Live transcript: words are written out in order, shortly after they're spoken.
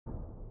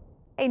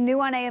A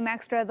new on AM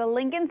Extra, the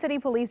Lincoln City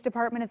Police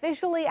Department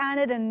officially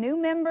added a new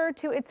member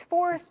to its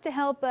force to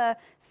help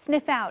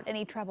sniff out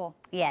any trouble.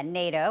 Yeah,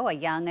 Nato, a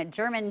young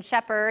German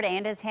Shepard,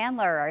 and his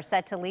handler are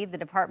set to lead the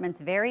department's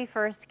very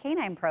first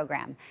canine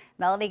program.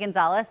 Melody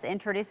Gonzales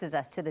introduces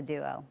us to the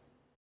duo.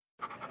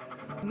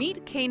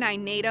 Meet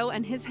Canine Nato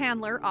and his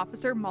handler,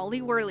 Officer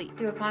Molly Worley.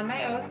 Do upon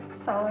my oath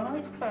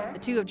solemnly swear. The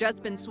two have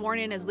just been sworn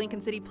in as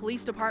Lincoln City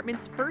Police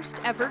Department's first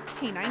ever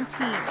canine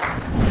team.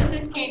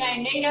 This is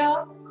Canine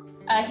Nato.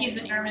 He's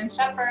the German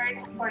Shepard,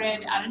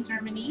 imported out of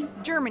Germany.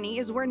 Germany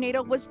is where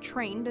Nato was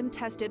trained and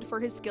tested for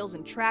his skills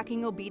in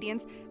tracking,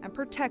 obedience, and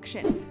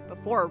protection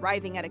before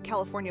arriving at a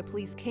California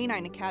Police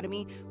Canine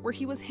Academy where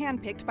he was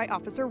handpicked by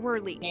Officer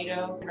Worley.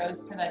 Nato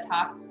rose to the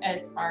top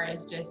as far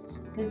as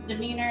just his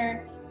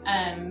demeanor,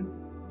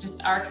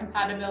 just our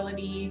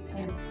compatibility,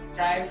 his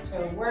drive to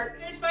work.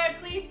 Searched by a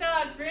police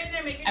dog.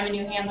 I'm a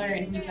new handler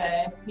and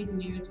he's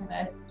new to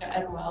this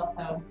as well,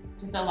 so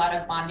just a lot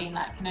of bonding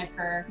that can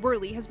occur.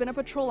 Worley has been a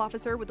patrol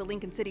officer with the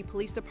Lincoln City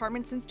Police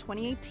Department since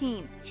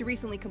 2018. She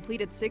recently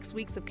completed 6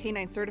 weeks of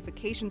canine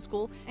certification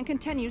school and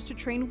continues to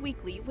train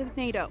weekly with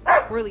Nato.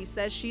 Worley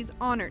says she's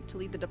honored to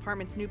lead the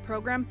department's new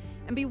program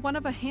and be one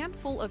of a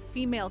handful of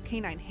female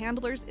canine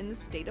handlers in the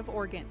state of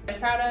Oregon. I'm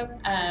proud of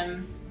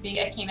being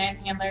a canine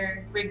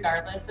handler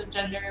regardless of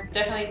gender.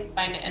 Definitely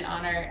find it an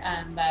honor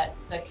that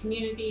the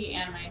community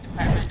and my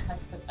department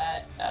has put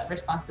that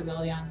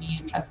responsibility on me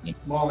and trust me.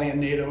 Molly and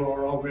Nato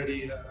are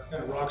already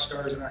kind of rock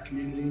stars in our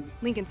community.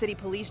 Lincoln City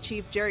Police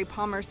Chief Jerry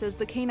Palmer says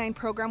the canine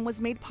program was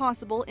made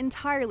possible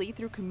entirely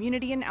through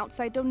community and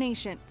outside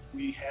donations.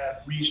 We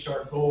had reached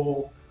our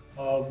goal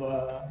of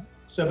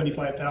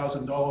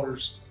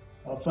 $75,000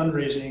 of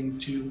fundraising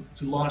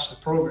to launch the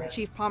program.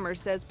 Chief Palmer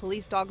says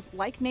police dogs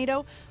like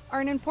Nato are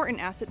an important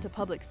asset to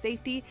public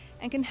safety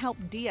and can help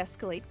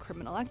de-escalate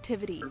criminal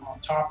activity. On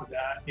top of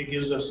that, it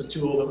gives us a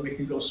tool that we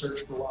can go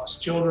search for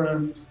lost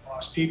children,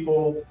 lost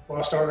people,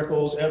 lost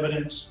articles,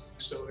 evidence.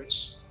 So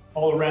it's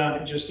all around,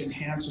 it just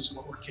enhances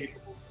what we're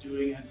capable of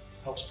doing and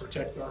helps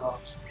protect our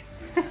office.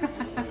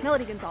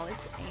 Melody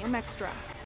Gonzales, AM Extra.